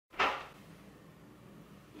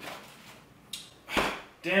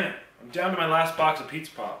Damn it, I'm down to my last box of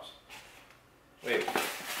Pizzapops. Wait,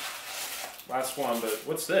 last one, but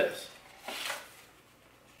what's this?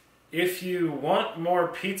 If you want more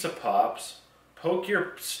Pizzapops, poke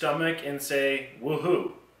your stomach and say,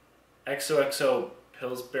 woohoo, XOXO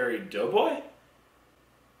Pillsbury Doughboy?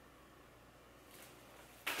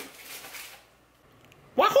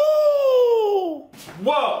 Wahoo!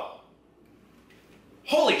 Whoa!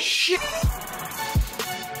 Holy shit!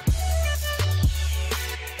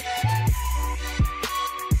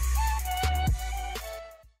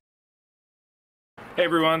 Hey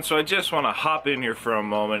everyone, so I just want to hop in here for a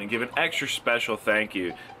moment and give an extra special thank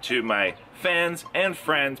you to my fans and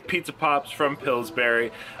friends, Pizzapops from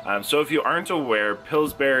Pillsbury. So if you aren't aware,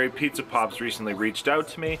 Pillsbury Pizzapops recently reached out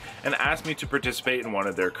to me and asked me to participate in one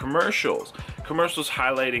of their commercials. Commercials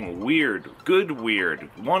highlighting weird, good weird,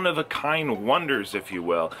 one-of-a-kind wonders, if you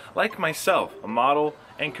will, like myself, a model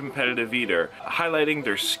and competitive eater, highlighting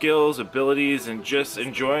their skills, abilities, and just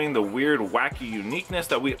enjoying the weird, wacky uniqueness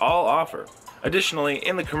that we all offer. Additionally,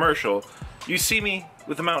 in the commercial, you see me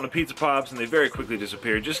with a mountain of Pizzapops and they very quickly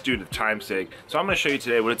disappear just due to time's sake. So I'm going to show you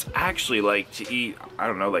today what it's actually like to eat, I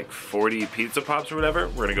don't know, like 40 Pizzapops or whatever.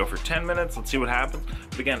 We're going to go for 10 minutes, let's see what happens.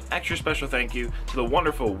 But again, extra special thank you to the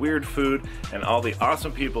wonderful weird food and all the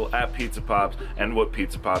awesome people at Pizzapops and what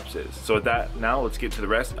Pizzapops is. So with that, now let's get to the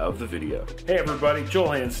rest of the video. Hey everybody,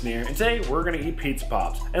 Joel Hansen here, and today we're going to eat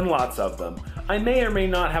Pizzapops, and lots of them. I may or may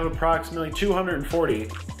not have approximately 240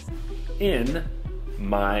 in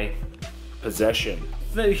my possession.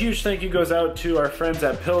 A huge thank you goes out to our friends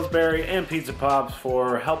at Pillsbury and Pizzapops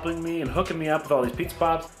for helping me and hooking me up with all these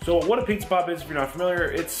Pizzapops. So what a Pizzapop is, if you're not familiar,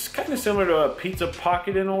 it's kind of similar to a pizza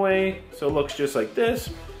pocket in a way. So it looks just like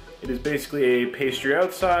this. It is basically a pastry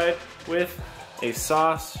outside with a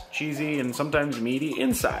sauce, cheesy, and sometimes meaty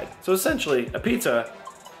inside. So essentially a pizza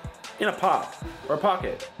in a pop or a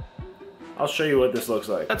pocket. I'll show you what this looks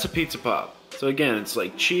like. That's a Pizzapop. So again, it's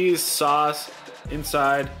like cheese, sauce,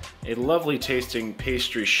 inside a lovely tasting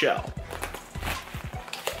pastry shell.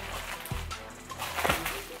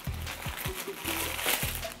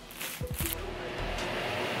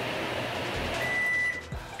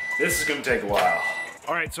 This is gonna take a while.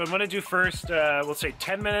 All right, so I'm gonna do first, we'll say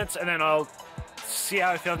 10 minutes, and then I'll see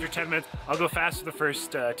how I feel after 10 minutes. I'll go fast for the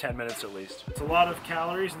first 10 minutes at least. It's a lot of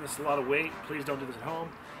calories and it's a lot of weight. Please don't do this at home.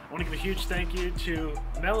 I wanna give a huge thank you to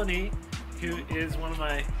Melanie, who is one of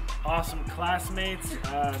my awesome classmates.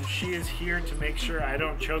 She is here to make sure I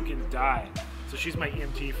don't choke and die. So she's my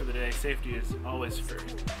EMT for the day. Safety is always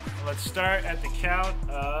first. Let's start at the count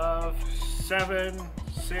of 7,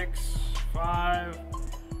 6, 5.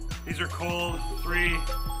 These are cold. 3,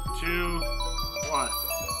 2, 1.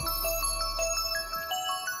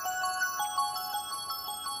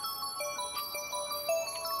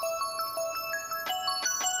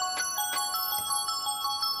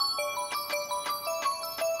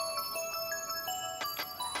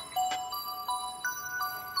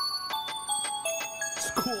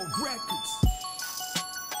 Cool records.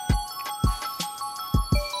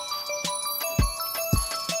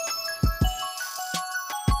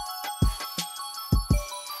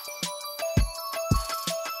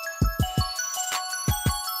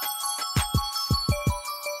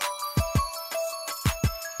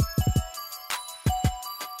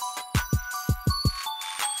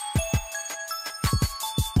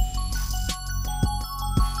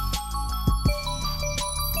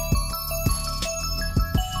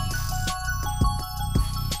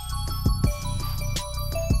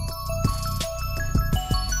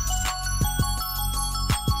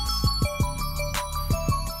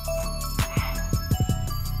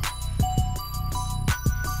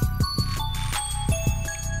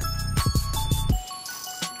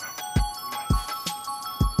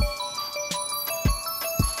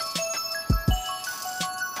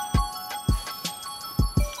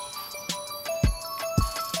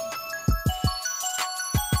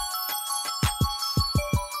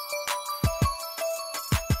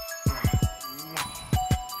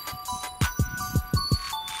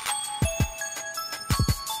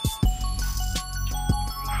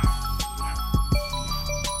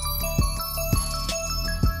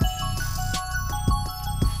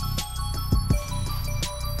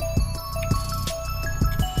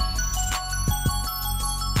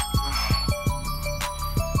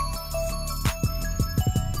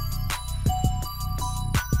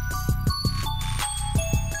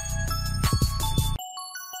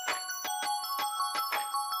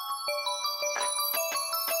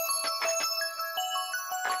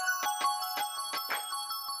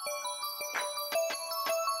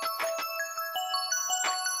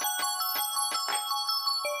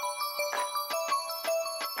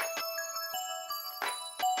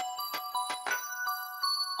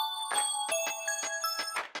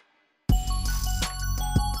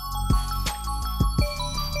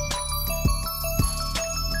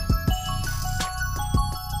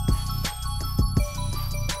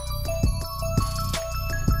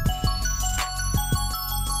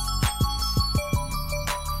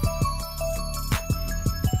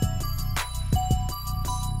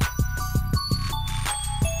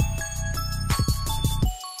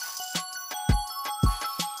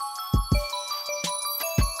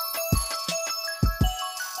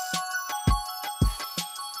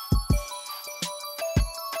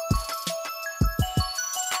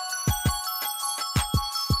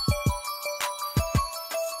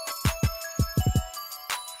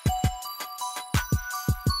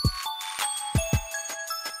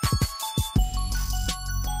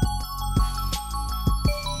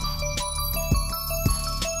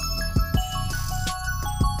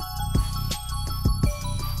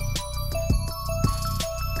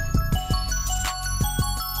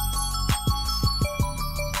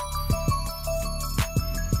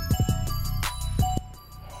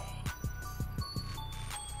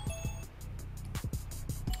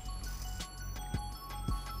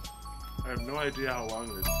 no idea how long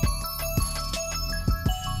it is.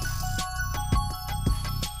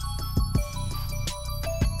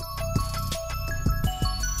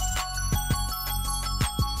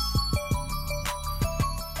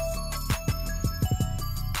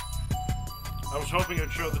 I was hoping it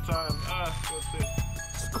would show the time. Let's see.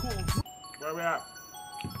 It's cool. Where are we at?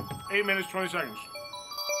 8 minutes, 20 seconds.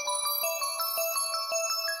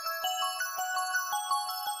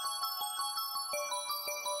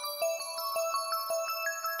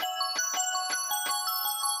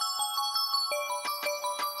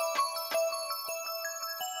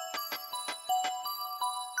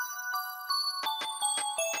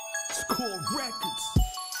 It's cool records.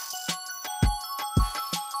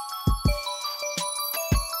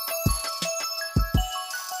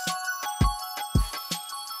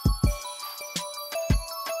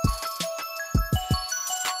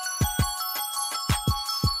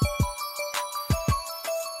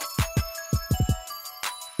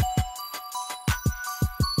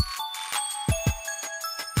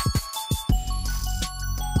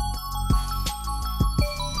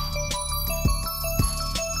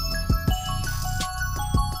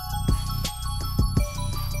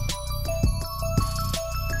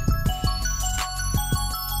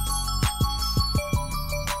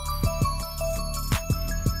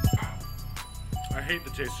 I hate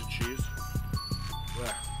the taste of cheese.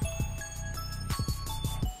 Blech.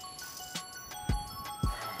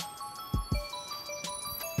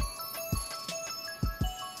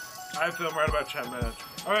 I film right about 10 minutes.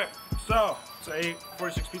 Alright, so it's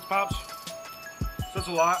 846 Pizza Pops. So that's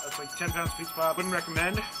a lot. That's like 10 pounds of Pizza Pop. Wouldn't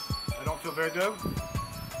recommend. I don't feel very good.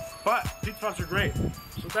 But Pizza Pops are great.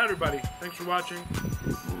 So with that, everybody, thanks for watching.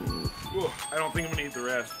 Ooh, I don't think I'm gonna eat the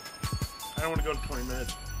rest. I don't want to go to 20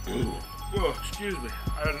 minutes. Whoa, excuse me.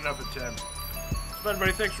 I had enough at 10. So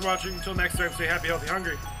everybody, thanks for watching. Until next time, stay happy, healthy,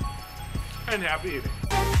 hungry, and happy eating.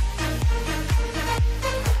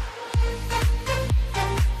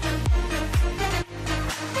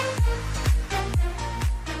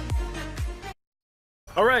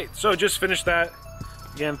 Alright, so just finished that.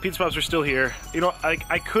 Again, Pizza Pops are still here. You know,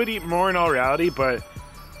 I could eat more in all reality, but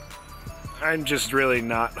I'm just really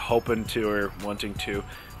not hoping to or wanting to.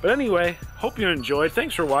 But anyway, hope you enjoyed.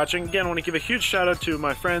 Thanks for watching. Again, I want to give a huge shout out to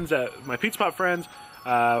my friends, my Pizza Pop friends,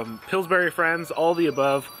 Pillsbury friends, all the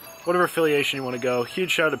above, whatever affiliation you want to go. Huge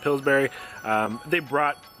shout out to Pillsbury. They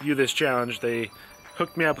brought you this challenge. They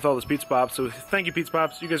hooked me up with all this Pizza Pops. So thank you, Pizza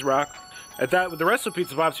Pops. You guys rock. At that, with the rest of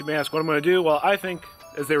Pizza Pops, you may ask what I'm going to do. Well, I think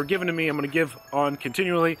as they were given to me, I'm going to give on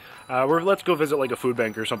continually. Let's go visit like a food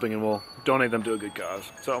bank or something, and we'll donate them to a good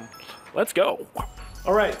cause. So let's go.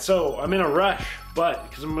 All right, so I'm in a rush, but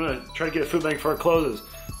because I'm gonna try to get a food bank before it closes.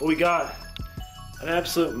 But we got an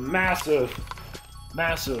absolute massive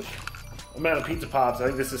amount of Pizza Pops. I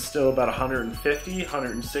think this is still about 150,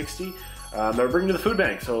 160 that we're bringing to the food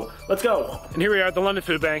bank. So let's go. And here we are at the London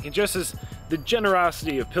Food Bank, and just as the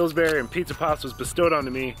generosity of Pillsbury and Pizza Pops was bestowed onto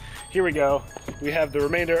me, here we go. We have the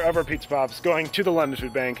remainder of our Pizza Pops going to the London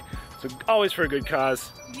Food Bank. So always for a good cause.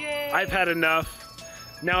 Yay. I've had enough.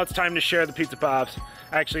 Now it's time to share the Pizza Pops.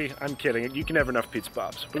 Actually, I'm kidding. You can have enough Pizza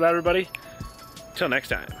Pops. With that, everybody, till next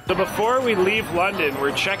time. So before we leave London,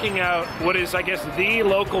 we're checking out what is, I guess, the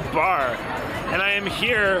local bar. And I am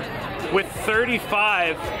here with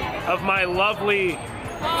 35 of my lovely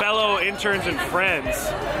fellow interns and friends.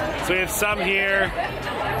 So we have some here.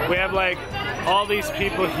 We have like all these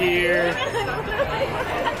people here,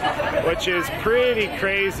 which is pretty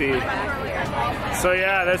crazy. So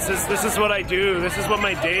yeah, this is what I do. This is what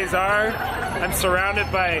my days are. I'm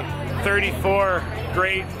surrounded by 34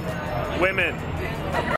 great women.